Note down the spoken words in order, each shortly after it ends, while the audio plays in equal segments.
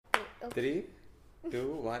3,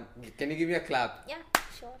 2, 1. Can you give me a clap? Yeah,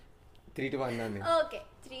 sure. 3 to 1 nani. Okay,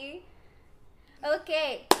 3.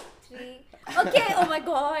 Okay, 3. Okay, oh my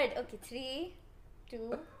god. Okay, 3,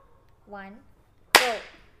 2, 1, go.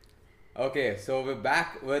 Okay, so we're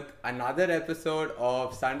back with another episode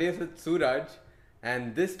of Sundays with Suraj,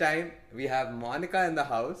 and this time we have Monica in the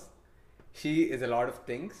house. She is a lot of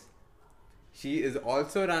things. She is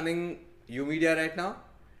also running U-Media right now,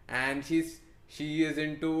 and she is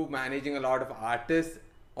into managing a lot of artists.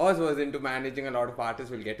 Also was into managing a lot of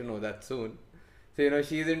artists. We'll get to know that soon. So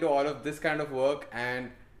she's into all of this kind of work,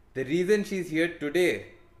 and the reason she's here today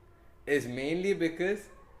is mainly because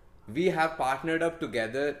we have partnered up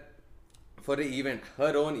together for an event,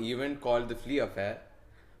 her own event called the Flea Affair,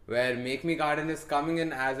 where Make Me Garden is coming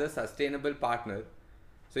in as a sustainable partner.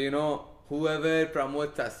 So whoever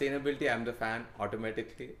promotes sustainability, I'm the fan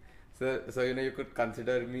automatically. So you could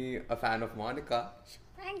consider me a fan of Monica.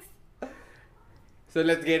 Thanks. So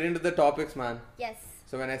let's get into the topics, man. Yes.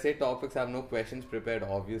 So when I say topics, I have no questions prepared,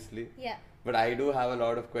 obviously. Yeah. But I do have a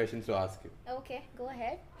lot of questions to ask you. Okay, go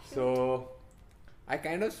ahead. So I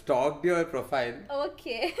kind of stalked your profile.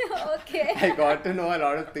 Okay, okay. I got to know a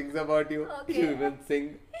lot of things about you. Okay. You even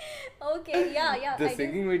sing. Okay, yeah. The I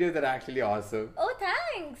singing videos are actually awesome. Oh,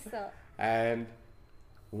 thanks. And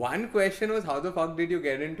one question was, how the fuck did you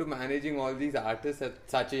get into managing all these artists at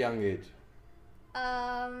such a young age?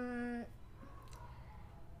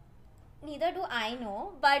 Neither do I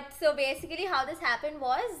know. But so basically how this happened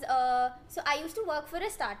was, so I used to work for a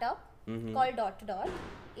startup called Dot to Dot.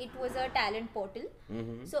 It was a talent portal.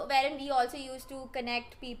 So wherein we also used to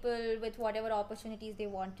connect people with whatever opportunities they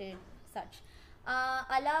wanted, such.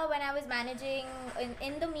 When I was managing,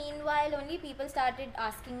 in the meanwhile only people started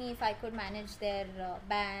asking me if I could manage their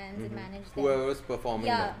bands and manage them. Whoever was performing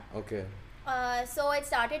Yeah. them. Okay. So it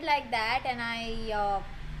started like that, and I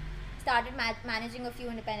started managing a few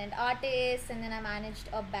independent artists, and then I managed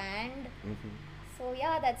a band. So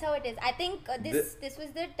yeah, that's how it is. I think this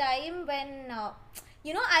was the time when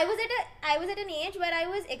I was at an age where I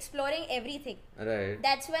was exploring everything. Right.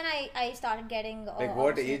 That's when I started getting Like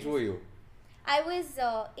what age were you? I was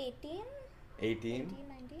 18. 18?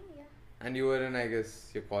 19, yeah. And you were in, I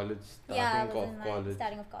guess, your college, Yeah, I starting was of in my college.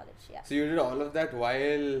 starting of college, yeah. So you did all of that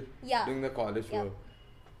while Yeah. doing the college Yeah. work.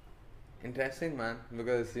 Interesting, man,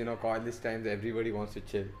 because college times everybody wants to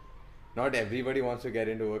chill. Not everybody wants to get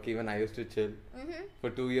into work. Even I used to chill.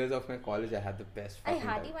 For 2 years of my college, I had the best I fucking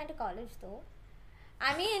hardly time. went to college though.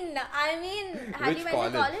 I mean, hardly Which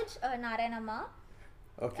went to college? college. Narayanamma.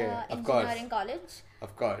 Okay, of Engineering course. college.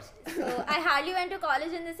 Of course. So I hardly went to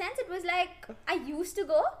college in the sense it was like I used to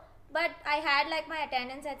go, but I had like my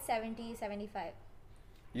attendance at 70, 75.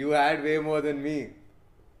 You had way more than me.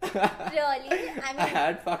 Really? I I mean,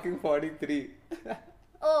 had fucking 43.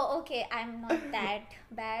 oh, okay. I'm not that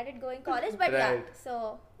bad at going college, but yeah. Right.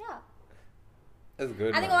 So yeah. That's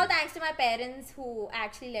good. I think man. all thanks to my parents who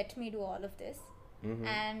actually let me do all of this.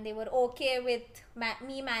 And they were okay with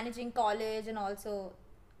me managing college and also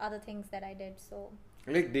other things that I did. So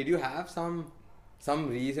Like, did you have some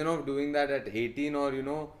reason of doing that at 18,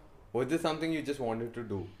 or was this something you just wanted to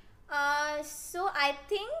do? so I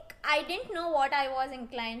think I didn't know what I was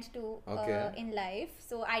inclined to Okay. in life.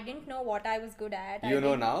 So I didn't know what I was good at. You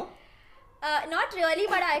know now? Not really,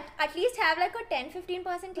 but I at least have like a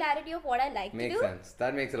 10-15% clarity of what I like Makes to do. sense.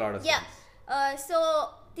 That makes a lot of Yeah. sense. So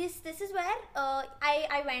this is where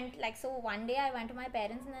I went, like, so one day I went to my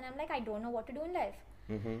parents and then I'm like, I don't know what to do in life.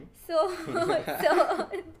 So so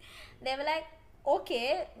they were like,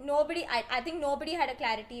 okay, I think nobody had a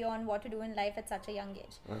clarity on what to do in life at such a young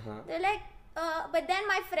age. They're like, but then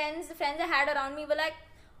my the friends I had around me were like,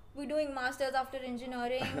 we're doing masters after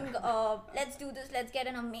engineering, let's do this, let's get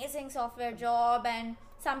an amazing software job. And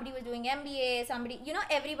somebody was doing MBA, somebody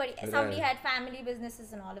Right. had family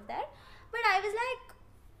businesses and all of that. But I was like,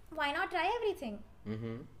 why not try everything?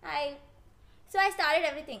 So I started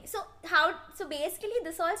everything. So basically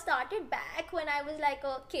this all started back when I was like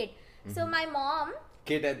a kid. So my mom,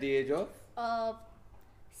 Kid at the age of?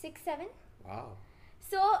 6, 7. Wow.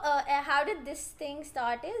 So how did this thing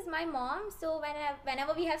start is my mom, so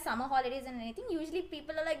whenever we have summer holidays and anything, usually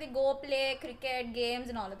people are like, they go play cricket, games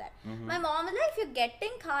and all of that. My mom is like, if you're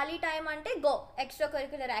getting khali time ante, go,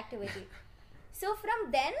 extracurricular activity. So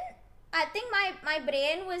from then, I think my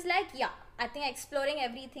brain was like, yeah, I think exploring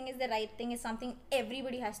everything is the right thing, is something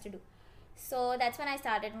everybody has to do. So that's when I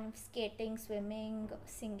started skating, swimming,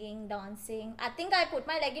 singing, dancing. I think I put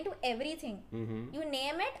my leg into everything. You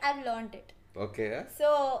name it, I've learned it. Okay.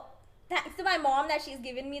 So thanks to my mom that she's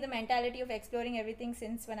given me the mentality of exploring everything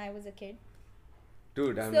since when I was a kid.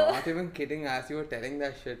 Dude, I'm So- not even kidding as you were telling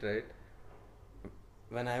that shit, right?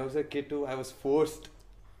 when I was a kid too, I was forced.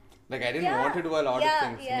 Like I didn't Yeah, want to do a lot of yeah,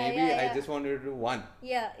 things. yeah, Maybe yeah, I yeah. just wanted to do one,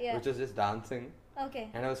 Yeah. which was just dancing. Okay.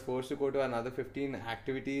 And I was forced to go to another 15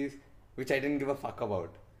 activities which I didn't give a fuck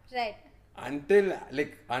about. Right.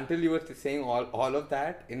 Until you were saying all of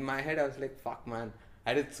that, in my head I was like, fuck man,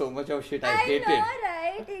 I did so much of shit I I hated. know,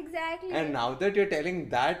 right? Exactly. And now that you're telling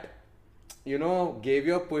that, gave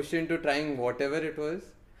you a push into trying whatever it was,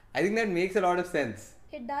 I think that makes a lot of sense.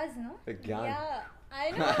 It does, no? Like, yeah. Yeah,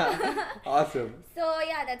 I know. Awesome. So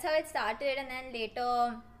yeah, that's how it started, and then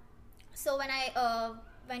later, so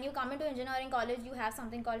when you come into engineering college, you have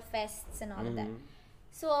something called fests and all of that.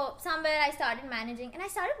 So somewhere I started managing, and I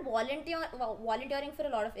started volunteering for a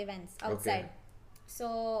lot of events outside. Okay.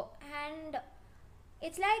 So and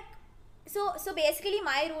it's like so basically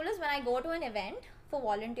my rule is when I go to an event for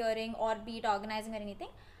volunteering or be it organizing or anything,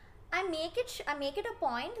 I make it a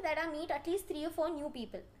point that I meet at least 3 or 4 new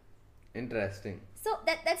people. Interesting. So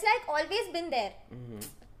that's like always been there.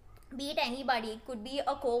 Mm-hmm. Be it anybody, it could be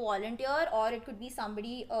a co-volunteer or it could be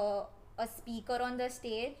somebody, a speaker on the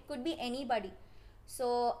stage, could be anybody.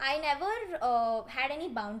 So I never had any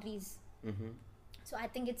boundaries. Mm-hmm. So I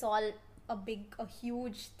think it's all a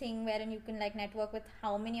huge thing wherein you can like network with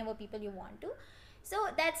how many other people you want to. So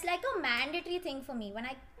that's like a mandatory thing for me. When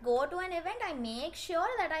I go to an event, I make sure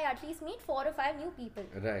that I at least meet 4 or 5 new people.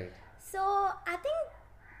 Right. So I think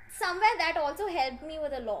somewhere that also helped me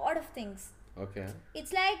with a lot of things. Okay.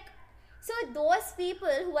 It's like, so those people,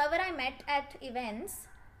 whoever I met at events,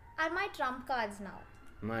 are my trump cards now.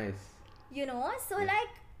 Nice. So Yeah. like,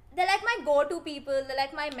 they're like my go-to people, they're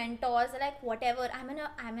like my mentors, they're like whatever,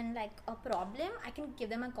 I'm in like a problem, I can give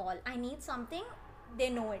them a call. I need something, they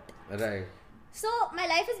know it. Right. So my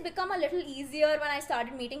life has become a little easier when I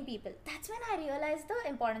started meeting people. That's when I realized the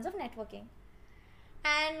importance of networking.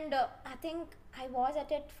 And I think I was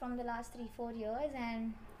at it from the last 3-4 years,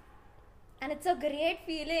 and it's a great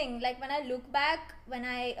feeling. Like when I look back, when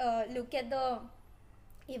I look at the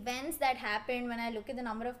events that happened, when I look at the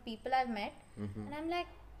number of people I've met, and I'm like,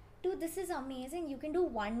 dude, this is amazing. You can do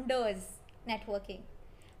wonders networking.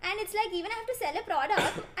 And it's like, even if I have to sell a product,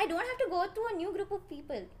 I don't have to go to a new group of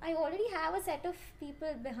people. I already have a set of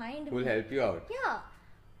people behind Who'll me. help you out. Yeah.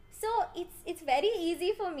 So it's very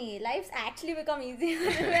easy for me. Life's actually become easier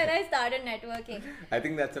when I started networking. I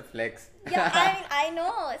think that's a flex. Yeah, I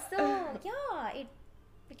know. So yeah, it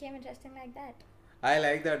became interesting like that. I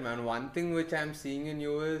like that, man. One thing which I'm seeing in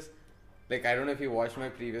you is, like, I don't know if you watched my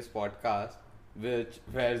previous podcast, where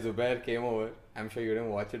Zubair came over. I'm sure you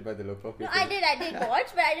didn't watch it by the look of it. No, I did watch,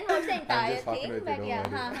 but I didn't watch the entire just fucking thing. with you, But don't yeah,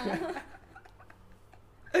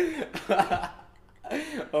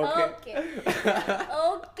 Okay.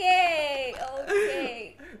 okay.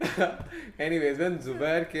 Anyways, when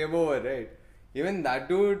Zubair came over, right? Even that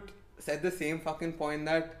dude said the same fucking point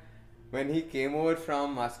that when he came over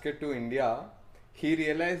from Muscat to India, he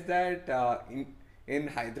realized that in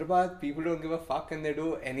Hyderabad, people don't give a fuck and they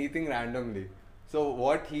do anything randomly. So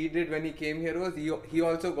what he did when he came here was he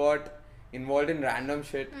also got involved in random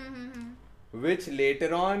shit, which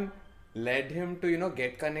later on led him to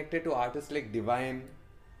get connected to artists like Divine,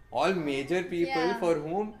 all major people Yeah. for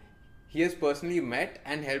whom he has personally met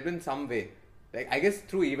and helped in some way. Like I guess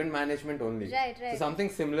through event management only. Right. So something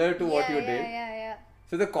similar to what you did. Yeah.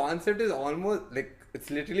 So the concept is almost like it's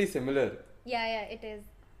literally similar. Yeah, it is.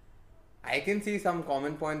 I can see some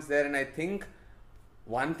common points there, and I think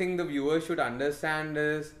one thing the viewers should understand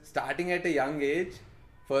is starting at a young age.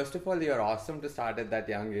 First of all, you're awesome to start at that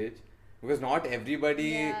young age, because not everybody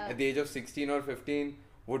Yeah. at the age of 16 or 15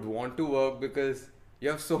 would want to work because you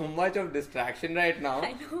have so much of distraction right now.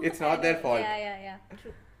 I know. It's not their fault. Yeah.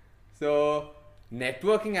 True. So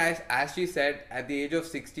networking, as she said, at the age of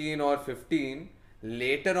 16 or 15,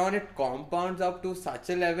 later on it compounds up to such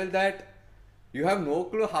a level that you have no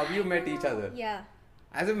clue how you met each other. Yeah.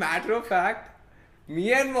 As a matter of fact,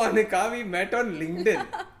 me and Monica, we met on LinkedIn.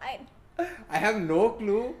 I have no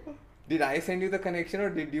clue. Did I send you the connection or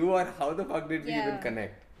did you, or how the fuck did we Yeah. even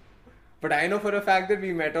connect? But I know for a fact that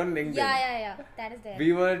we met on LinkedIn. Yeah. That is there.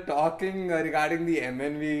 We were talking regarding the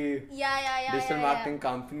MNV Yeah. digital marketing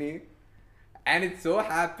company, and it so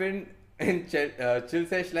happened in Chill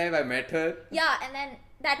Sesh Live I met her. Yeah, and then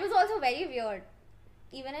that was also very weird.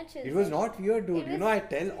 Even at Chill It was Sesh. not weird, dude. It was- I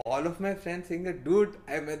tell all of my friends saying that, dude,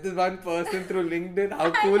 I met this one person through LinkedIn.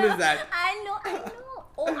 How cool is that? I know.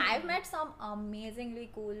 Oh, I've met some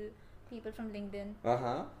amazingly cool people from LinkedIn.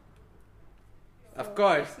 Of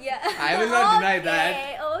course. Yeah. I will not deny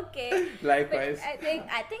that. Okay. Likewise. But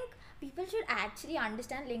I think people should actually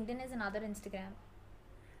understand LinkedIn is another Instagram.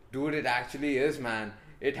 Dude, it actually is, man.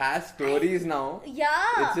 It has stories now. Yeah.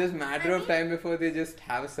 It's just matter I of mean, time before they just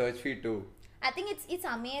have a search feed too. I think it's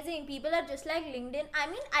amazing. People are just like LinkedIn. I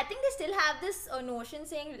mean, I think they still have this notion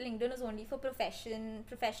saying LinkedIn is only for professional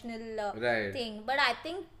Right. thing. But I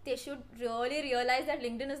think they should really realize that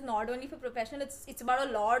LinkedIn is not only for professional. It's about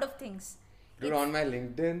a lot of things. Dude, on my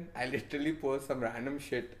LinkedIn, I literally post some random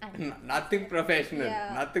shit. I know. Nothing professional.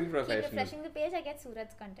 Yeah. Nothing Keep professional. refreshing the page. I get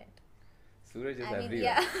Suraj's content. Suraj is I mean, everywhere.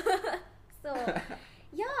 yeah. So,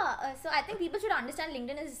 yeah. So I think people should understand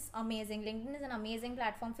LinkedIn is amazing. LinkedIn is an amazing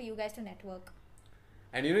platform for you guys to network.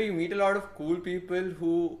 And you know, you meet a lot of cool people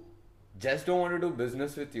who just don't want to do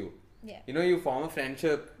business with you. Yeah. You know, you form a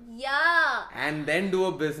friendship Yeah. and then do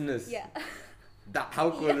a business. Yeah.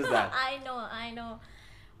 How cool is that? I know.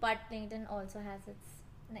 But LinkedIn also has its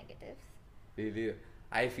negatives. Really,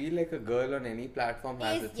 I feel like a girl on any platform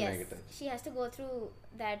has its Yes. negatives. She has to go through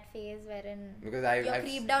that phase wherein Because you're I've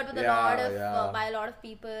creeped out with by a lot of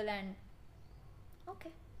people and okay.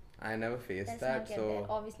 I never faced Let's that, not get so there.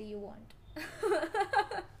 Obviously you won't.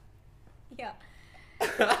 Yeah.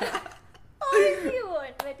 Obviously you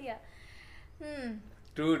won't, but yeah.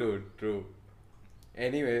 true, dude, true.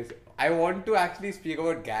 Anyways, I want to actually speak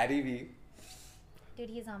about Gary Vee. Dude,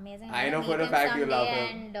 he's amazing. I I'm know gonna for a meet fact you someday love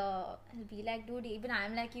him. And he'll be like, dude, even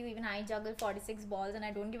I'm like you. Even I juggle 46 balls, and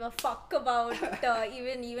I don't give a fuck about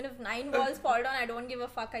even if 9 balls fall down. I don't give a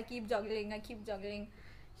fuck. I keep juggling.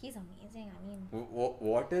 He's amazing. I mean,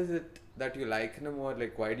 What is it that you like him, or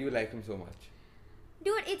like why do you like him so much?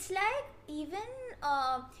 dude, it's like even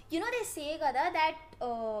they say Gada that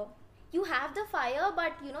you have the fire,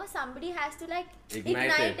 but somebody has to like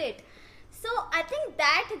Ignite it. So I think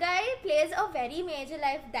that guy plays a very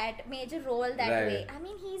major role that Right. way. I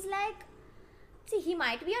mean, he's like, see, he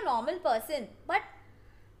might be a normal person, but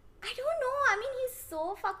I don't know. I mean, he's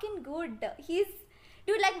so fucking good.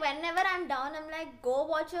 Dude, like whenever I'm down, I'm like, go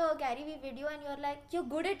watch a Gary Vee video, and you're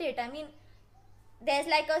good at it. I mean, there's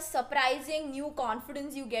like a surprising new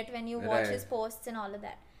confidence you get when you watch Right. his posts and all of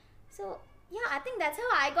that. So yeah, I think that's how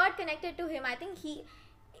I got connected to him. I think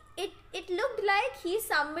it looked like he's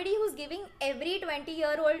somebody who's giving every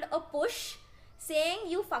 20-year-old a push, saying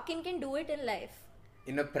you fucking can do it in life.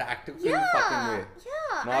 In a practical Yeah, fucking way.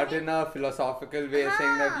 yeah. Not in a philosophical way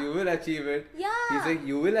saying that you will achieve it. Yeah. He's like,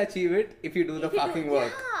 you will achieve it if you do the fucking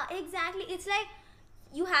work. Yeah, exactly. It's like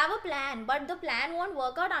you have a plan, but the plan won't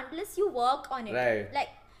work out unless you work on it. Right. Like,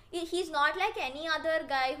 he's not like any other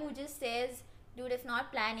guy who just says, dude, if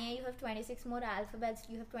not plan A, you have 26 more alphabets,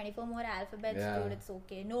 you have 24 more alphabets, Yeah. dude, it's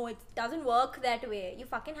okay. No, it doesn't work that way. You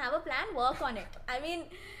fucking have a plan, work on it. I mean,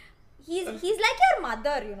 he's like your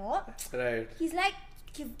mother, Right. He's like,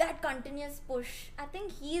 give that continuous push. I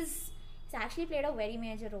think he's actually played a very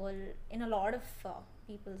major role in a lot of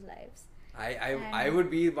people's lives. I would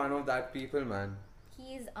be one of that people, man.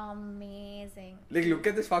 He's amazing. Like, look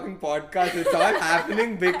at this fucking podcast. It's all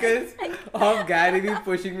happening because of Gary Vee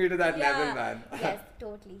pushing me to that level, man. Yes,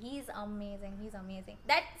 totally. He's amazing.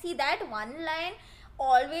 That one line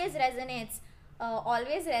always resonates.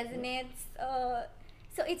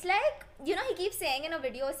 So it's like, he keeps saying in a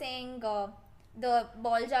video saying the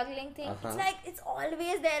ball juggling thing. Uh-huh. It's like, it's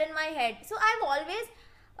always there in my head. So I've always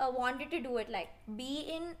wanted to do it. Like, be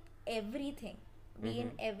in everything. Be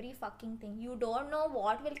in every fucking thing. You don't know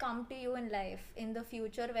what will come to you in life in the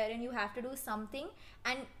future wherein you have to do something,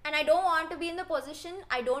 and I don't want to be in the position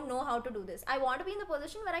I don't know how to do this. I want to be in the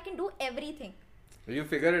position where I can do everything. You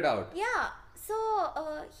figure it out. Yeah.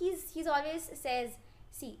 So he's always says,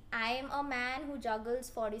 see, I am a man who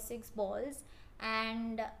juggles 46 balls,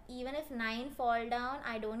 and even if 9 fall down,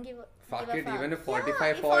 I don't give a Fuck give a it, fuck. even if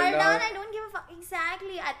 45 yeah, fall down, down, I don't give a fuck.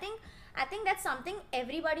 Exactly. I think that's something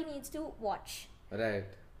everybody needs to watch. Right.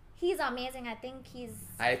 He's amazing. I think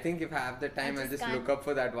I think if I have the time, I'll just can't- look up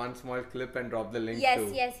for that one small clip and drop the link yes.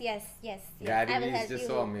 to. Gary I will Vee is help just you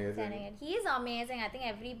so amazing. sending it. He is amazing. I think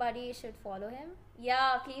everybody should follow him.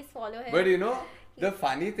 Yeah, please follow him. But the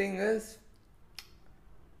funny thing is,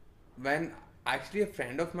 when actually a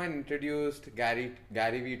friend of mine introduced Gary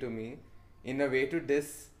Vee to me in a way to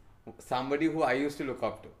diss somebody who I used to look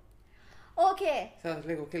up to. Okay. So I was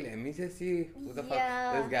like, okay, let me just see who the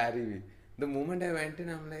Yeah. fuck is Gary Vee. The moment I went in,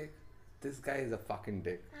 I'm like, this guy is a fucking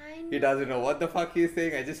dick. I He doesn't know what the fuck he's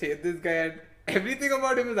saying. I just hate this guy, and everything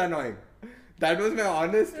about him is annoying. That was my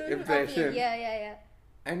honest impression. Okay. Yeah.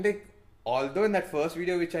 And like, although in that first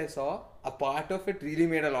video which I saw, a part of it really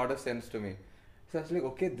made a lot of sense to me. So I was like,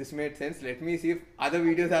 okay, this made sense. Let me see if other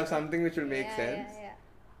videos have something which will make sense. Yeah.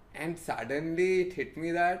 And suddenly it hit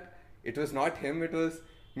me that it was not him, it was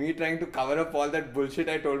me trying to cover up all that bullshit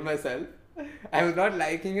I told myself. I was not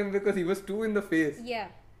liking him because he was too in the face. Yeah.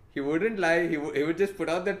 He wouldn't lie. He would just put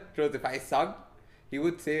out the truth. If I sucked, he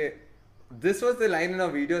would say, this was the line in a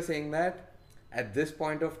video saying that at this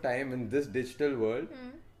point of time in this digital world,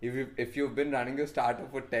 if you've been running your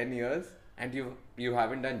startup for 10 years and you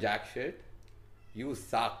haven't done jack shit, you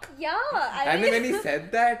suck. Yeah. And then when he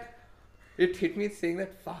said that, it hit me saying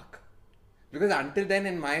that fuck. Because until then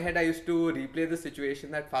in my head I used to replay the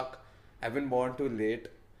situation that fuck, I've been born too late.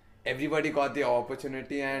 Everybody got the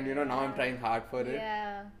opportunity and now I'm trying hard for it.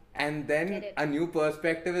 Yeah. And Get then it. a new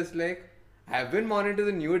perspective is like, I've been born into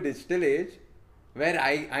the new digital age where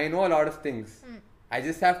I know a lot of things. I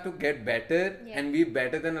just have to get better Yeah. and be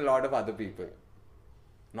better than a lot of other people.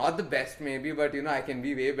 Not the best maybe, but I can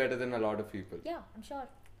be way better than a lot of people. Yeah, I'm sure.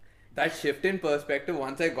 That shift in perspective,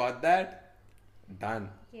 once I got that, done.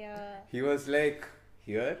 Yeah. He was like,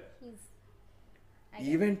 here, He's. I get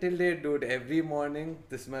even till date, dude, every morning,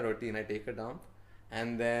 this is my routine. I take a dump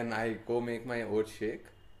and then I go make my oat shake.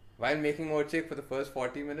 While making oat shake for the first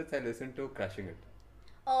 40 minutes, I listen to Crushing It.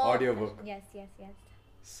 Oh, Audiobook. Yes.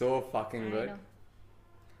 So fucking I good. know.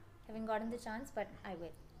 Haven't gotten the chance, but I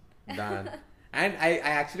will. Done. And I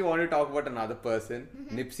actually want to talk about another person,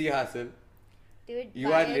 Nipsey Hussle. Dude, You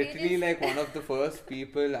why are literally just- like one of the first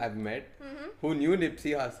people I've met who knew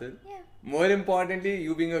Nipsey Hussle. Yeah. More importantly,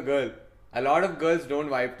 you being a girl. A lot of girls don't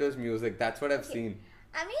vibe to his music. That's what I've seen.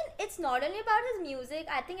 I mean, it's not only about his music.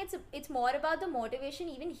 I think it's more about the motivation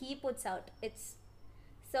even he puts out. It's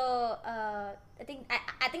so I think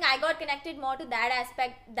I got connected more to that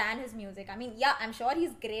aspect than his music. I mean, yeah, I'm sure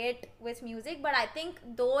he's great with music, but I think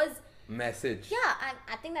those Message.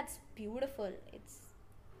 I think that's beautiful. It's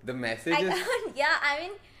The message is I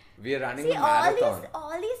mean, we are running see, a marathon.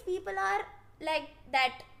 all these people are like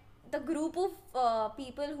that. The group of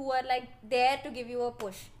people who are like there to give you a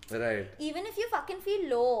push. Right. Even if you fucking feel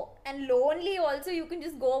low and lonely also, you can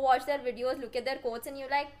just go watch their videos, look at their quotes, and you're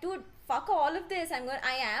like, dude, fuck all of this. I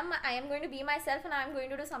am going to be myself and I'm going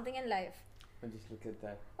to do something in life. And just look at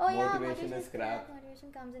that. Oh Motivation is crap.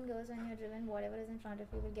 Motivation comes and goes when you're driven. Whatever is in front of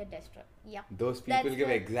you will get destroyed. Yeah. Those people That's give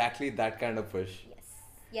the- exactly that kind of push.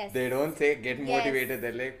 Yes. They don't say get Yes. motivated.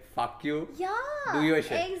 They're like, fuck you. Yeah. Do your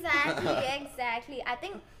shit. Exactly.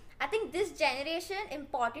 I think this generation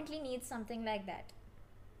importantly needs something like that.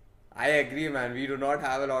 I agree, man. We do not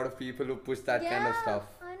have a lot of people who push that kind of stuff.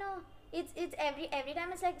 I know. It's every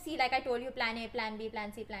time it's like, see, like I told you, plan A, plan B,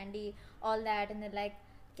 plan C, plan D, all that, and they're like,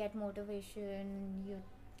 get motivation.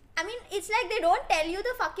 I mean, it's like they don't tell you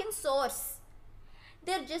the fucking source.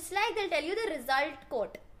 They're just like, they'll tell you the result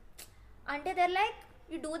quote. Until they're like,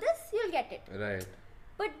 you do this, you'll get it. Right.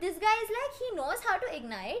 But this guy is like, he knows how to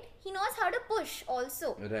ignite, he knows how to push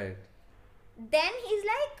also. Right. Then he's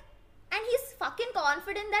like, and he's fucking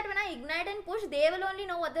confident that when I ignite and push, they will only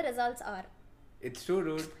know what the results are. It's true,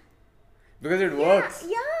 dude. Because it works.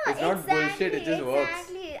 Yeah, It's not bullshit, it just works.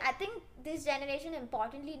 Exactly. I think this generation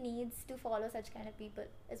importantly needs to follow such kind of people,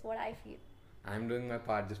 is what I feel. I'm doing my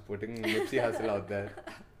part, just putting Nipsey Hussle out there.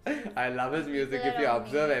 I love his music. People If you are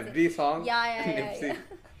observe amazing. every song, Yeah. Nipsey.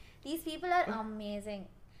 These people are amazing.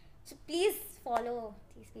 So please follow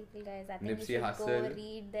these people, guys. I think Nipsey you should go Hussle.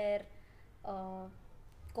 read their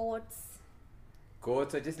quotes.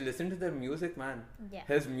 Quotes, or just listen to their music, man. Yeah.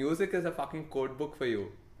 His music is a fucking code book for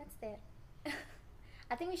you. That's there.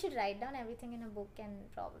 I think we should write down everything in a book and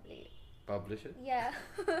probably. Publish it. Yeah.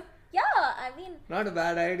 Yeah, I mean. Not a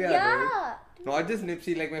bad idea, Yeah. dude. Not just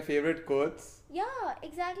Nipsey, like my favorite quotes. Yeah,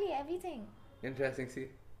 exactly. Everything. Interesting, see?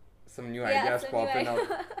 Some new Yeah, ideas so new popping up.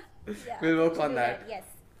 Yeah, We'll work should on do that. Yes.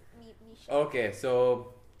 We should. Okay,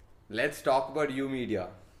 so let's talk about U Media.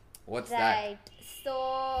 What's that? Right.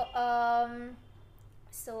 So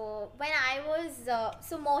when I was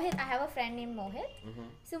so Mohit, I have a friend named Mohit.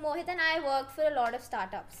 So Mohit and I worked for a lot of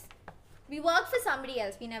startups. We worked for somebody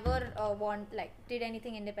else. We never did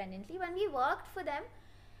anything independently. When we worked for them,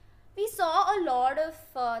 we saw a lot of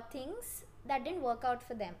things that didn't work out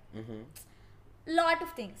for them. Lot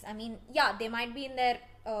of things. I mean, yeah, they might be in their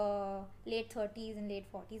late 30s and late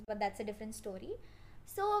 40s, but that's a different story.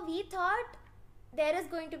 So we thought there is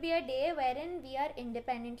going to be a day wherein we are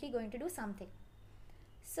independently going to do something.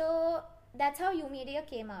 So that's how U Media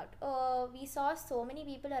came out. We saw so many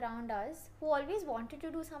people around us who always wanted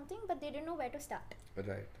to do something, but they didn't know where to start.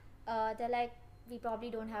 Right. They're like, we probably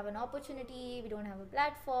don't have an opportunity, we don't have a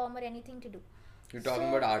platform or anything to do. You're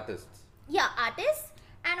talking So- about artists. Yeah, artists,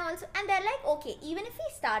 and they're like, okay, even if we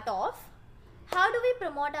start off, how do we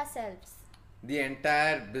promote ourselves? The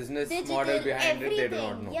entire business Digital, model behind it, they do everything.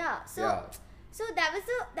 not know. Yeah. So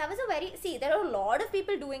that was a very, see, there are a lot of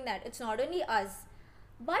people doing that. It's not only us,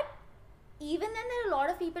 but even then there are a lot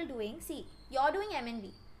of people doing. See, you're doing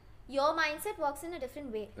M&B, your mindset works in a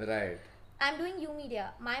different way. Right. I'm doing U Media.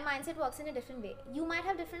 My mindset works in a different way. You might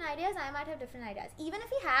have different ideas. I might have different ideas. Even if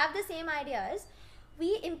we have the same ideas,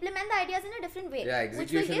 we implement the ideas in a different way. Yeah,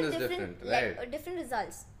 execution which will give is different, right. different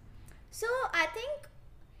results. So I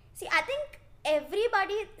think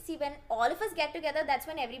everybody, when all of us get together, that's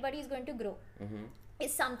when everybody is going to grow.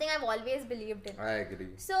 It's something I've always believed in. I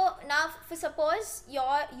agree. So now, for suppose you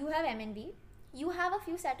have M&B, you have a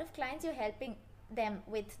few set of clients, you're helping them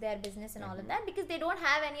with their business and all of that because they don't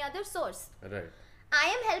have any other source. Right. I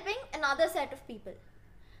am helping another set of people.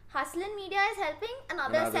 Hustle and Media is helping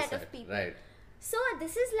another set of people. Right. So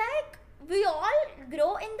this is like we all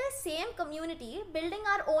grow in the same community, building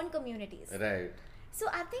our own communities. Right. So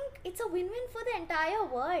I think it's a win-win for the entire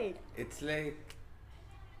world. It's like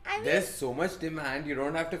I mean, there's so much demand, you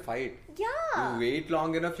don't have to fight. yeah. You wait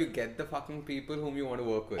long enough, you get the fucking people whom you want to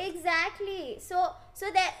work with. Exactly. So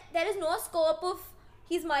there is no scope of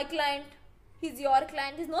he's my client, he's your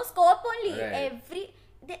client. There's no scope only. Right.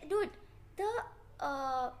 Dude,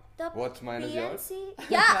 the What's mine is yours? PNC.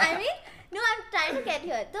 Yeah, I mean, no, I'm trying to get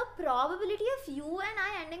here. The probability of you and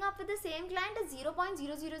I ending up with the same client is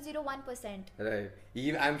 0.0001%. Right.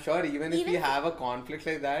 I'm sure even if we have a conflict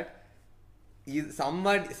like that,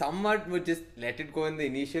 somewhat would just let it go in the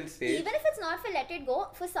initial stage. Even if it's not for let it go,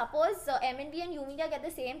 for suppose M&B and U Media get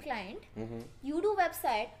the same client, you do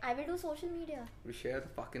website, I will do social media. We share the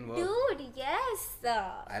fucking work. Dude, yes.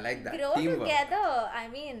 I like that. Grow Teamwork. together. I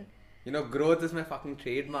mean, You know, growth is my fucking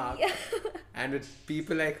trademark. Yeah. And with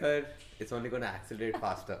people like her, it's only going to accelerate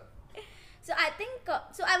faster. so I think,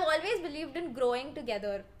 so I've always believed in growing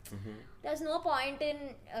together. There's no point in,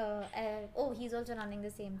 oh, he's also running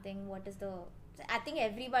the same thing. What is the... I think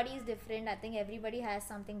everybody is different. I think everybody has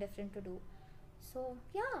something different to do. So,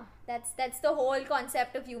 yeah, that's the whole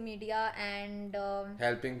concept of U Media and...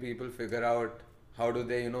 Helping people figure out how do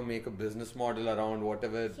they, make a business model around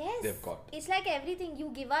whatever they've got. It's like everything.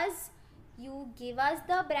 You give us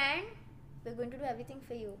the brand, we're going to do everything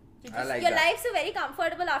for you. I like your that. life's so very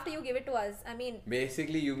comfortable after you give it to us. I mean...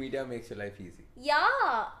 Basically, U Media makes your life easy.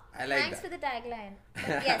 Yeah. I like Thanks that. for the tagline.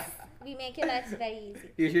 But yes, we make your lives very easy.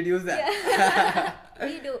 You should use that. Yeah.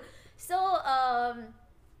 We do. So,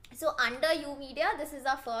 so under U Media, this is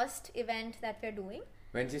our first event that we're doing.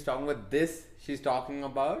 When she's talking about this, she's talking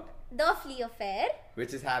about... The Flea Affair.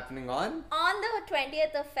 Which is happening on... On the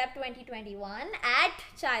 20th of Feb 2021 at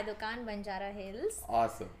Chai Dukaan, Banjara Hills.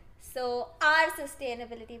 Awesome. So our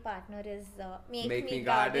sustainability partner is Make Me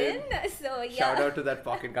Garden. So yeah. Shout out to that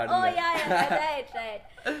pocket garden. Oh there. yeah, right.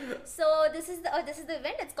 So this is the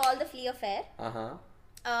event. It's called the Flea Affair.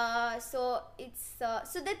 So it's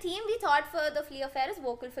so the theme we thought for the Flea Affair is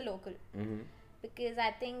vocal for local. Because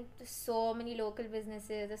I think there's so many local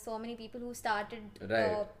businesses, there's so many people who started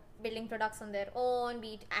building products on their own,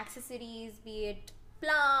 be it accessories, be it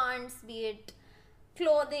plants, be it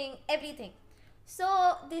clothing, everything.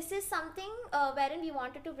 So this is something wherein we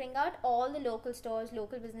wanted to bring out all the local stores,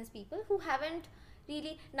 local business people who haven't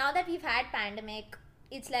really, now that we've had pandemic,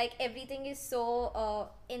 it's like everything is so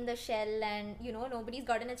in the shell and nobody's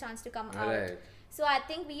gotten a chance to come out. Right. So I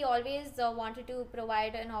think we always wanted to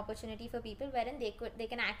provide an opportunity for people wherein they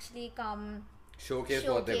can actually come showcase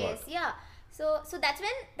what they got. Yeah. So that's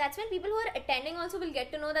when people who are attending also will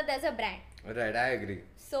get to know that there's a brand. Right, I agree.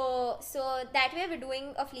 So that way we're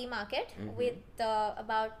doing a flea market with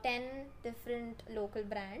about 10 different local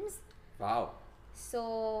brands. Wow.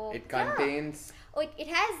 So it contains... Oh, it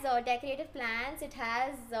has decorative plants. It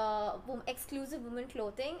has exclusive women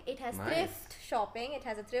clothing. It has thrift shopping. It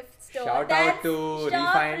has a thrift store. Shout out to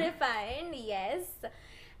Refined, yes.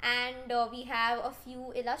 And we have a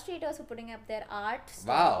few illustrators who are putting up their art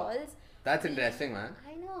stalls. Wow, that's interesting, man.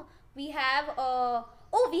 I know. We have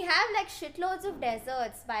we have like shitloads of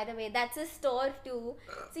desserts, by the way. That's a store too.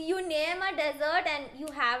 So you name a dessert and you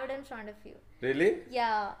have it in front of you. Really?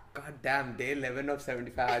 Yeah. God damn, day 11 of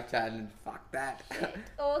 75-hour challenge. Fuck that.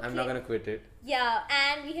 Okay. I'm not gonna quit it. Yeah,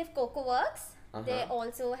 and we have Coco Works. They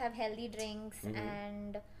also have healthy drinks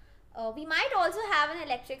and we might also have an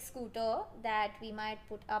electric scooter that we might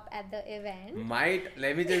put up at the event. Might?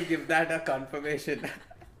 Let me just give that a confirmation.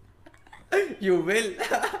 You will.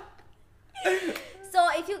 So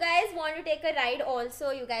if you guys want to take a ride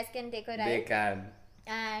also, you guys can take a ride. They can.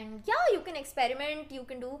 And yeah, you can experiment, you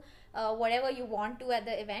can do whatever you want to at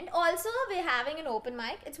the event. Also, we're having an open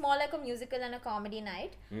mic. It's more like a musical and a comedy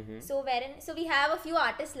night. So we have a few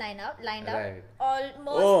artists lined up. Right.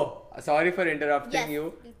 Almost. Oh, sorry for interrupting Yes,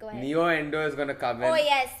 you. please go ahead. Neo Endo is gonna come in. Oh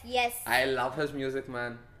yes. I love his music,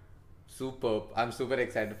 man. Superb. I'm super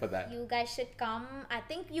excited for that. You guys should come. I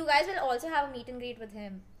think you guys will also have a meet and greet with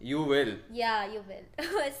him. You will. Yeah, you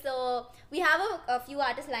will. So we have a few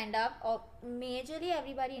artists lined up, or majorly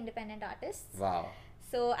everybody independent artists. Wow.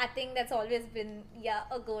 So I think that's always been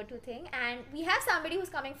a go-to thing. And we have somebody who's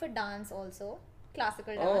coming for dance also,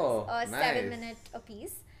 classical Oh, dance, nice. 7 minute a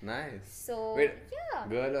piece. Nice. So Wait, yeah,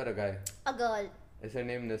 girl or a guy? a girl. Is her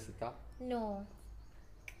name Nisita? No.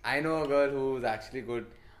 I know a girl who's actually good.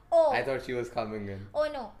 Oh. I thought she was coming in. Oh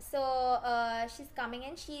no. So she's coming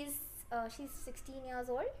in. She's 16 years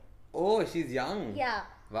old. Oh, she's young. Yeah.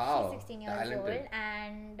 Wow. She's 16 years Talented. old,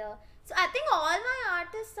 and so I think all my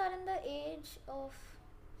artists are in the age of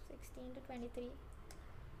 16 to 23.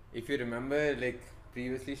 If you remember, like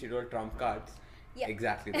previously she wrote trump cards. Yeah.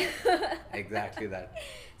 Exactly that. Exactly that.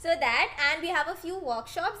 So that, and we have a few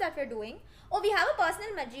workshops that we're doing. Oh, we have a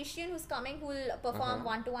personal magician who's coming who will perform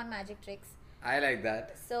one-to-one magic tricks. I like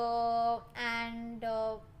that. So and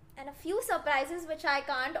a few surprises which I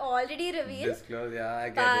can't already reveal. Disclose, yeah, I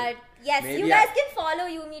get But it. yes, Maybe you guys can follow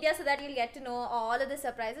U Media so that you'll get to know all of the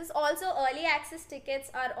surprises. Also, early access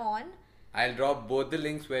tickets are on. I'll drop both the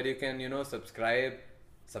links where you can, subscribe.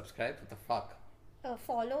 Subscribe? What the fuck?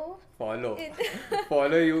 Follow. Follow.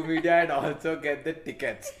 Follow U Media and also get the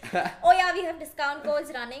tickets. Oh yeah, we have discount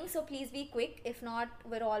codes running, so please be quick. If not,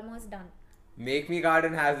 we're almost done. Make Me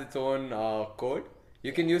Garden has its own code.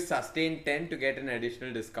 You can use Sustain10 to get an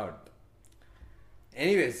additional discount.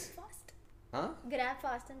 Anyways. Fast. Huh? Grab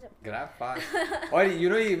fast and jump. Grab fast. Or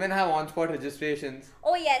you even have on-spot registrations.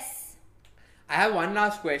 Oh yes. I have one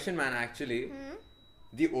last question, man, actually.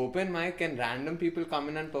 The open mic, can random people come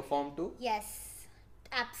in and perform too? Yes.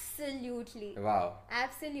 Absolutely. Wow.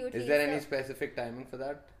 Absolutely. Is there So- any specific timing for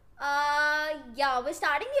that? Yeah, we're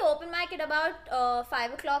starting the open mic at about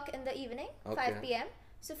 5 o'clock in the evening, Okay. 5 p.m.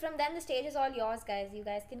 So from then the stage is all yours, guys. You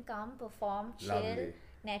guys can come, perform, chill, Lovely.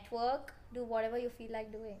 network, do whatever you feel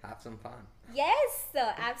like doing. Have some fun. Yes,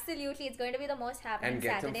 sir, absolutely. It's going to be the most happening And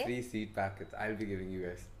get Saturday. some free seat packets. I'll be giving you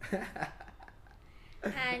guys.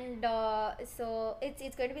 And so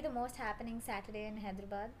it's going to be the most happening Saturday in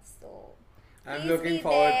Hyderabad. So I'm please looking be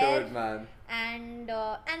forward there. to it, man. And there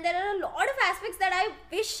are a lot of aspects that I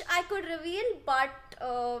wish I could reveal, but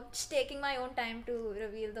just taking my own time to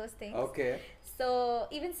reveal those things. Okay. So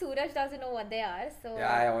even Suraj doesn't know what they are. So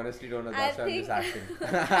Yeah, I honestly don't know. That's why I'm just acting.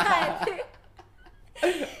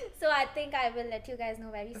 I think I will let you guys know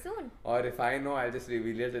very soon. Or if I know, I'll just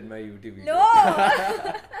reveal it in my YouTube video.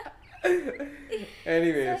 No.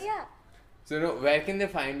 Anyways. So yeah. So, where can they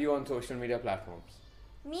find you on social media platforms?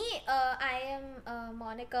 Me, I am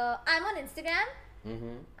Monica. I'm on Instagram.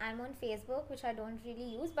 Mm-hmm. I'm on Facebook, which I don't really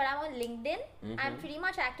use, but I'm on LinkedIn. I'm pretty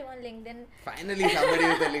much active on LinkedIn. Finally, somebody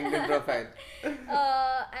with a LinkedIn profile.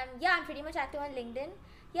 I'm pretty much active on LinkedIn.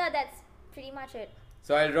 Yeah, that's pretty much it.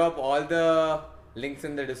 So, I'll drop all the links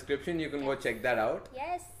in the description. You can go check that out.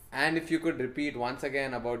 Yes. And if you could repeat once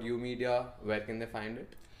again about U Media, where can they find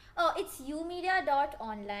it? Oh, it's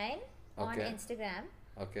umedia.online on Okay. Instagram.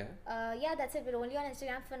 Okay. Yeah, that's it. We're only on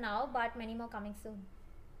Instagram for now, but many more coming soon.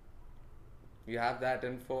 You have that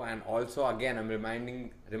info, and also again, I'm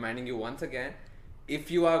reminding you once again,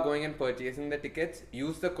 if you are going and purchasing the tickets,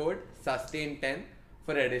 use the code SUSTAIN10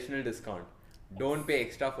 for additional discount. Don't pay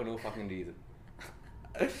extra for no fucking reason.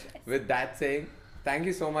 With that saying, thank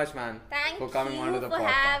you so much, man, Thank for coming you on to the for podcast.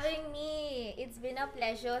 having me. It's been a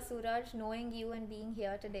pleasure, Suraj, knowing you and being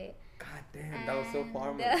here today. God damn, that was so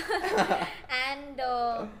formal. And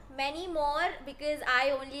many more, because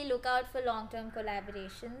I only look out for long-term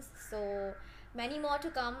collaborations. So many more to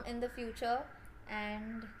come in the future.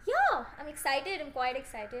 And yeah, I'm excited. I'm quite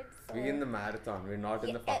excited. So, We're in the marathon. We're not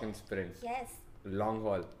in the fucking sprint. yes. Long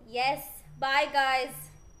haul. Yes. Bye, guys.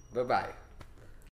 Bye bye.